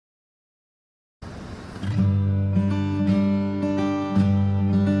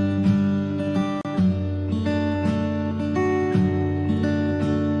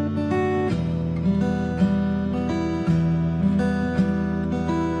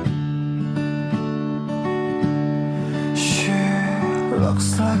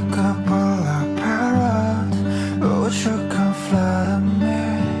Looks like a black parrot. Would you come flatter me?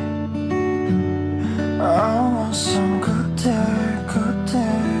 I want some good day, good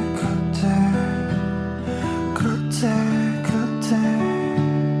day, good day, good day, good day.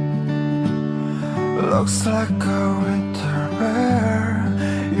 Looks like a winter bear.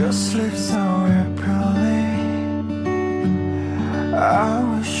 Your sleep so appealing. I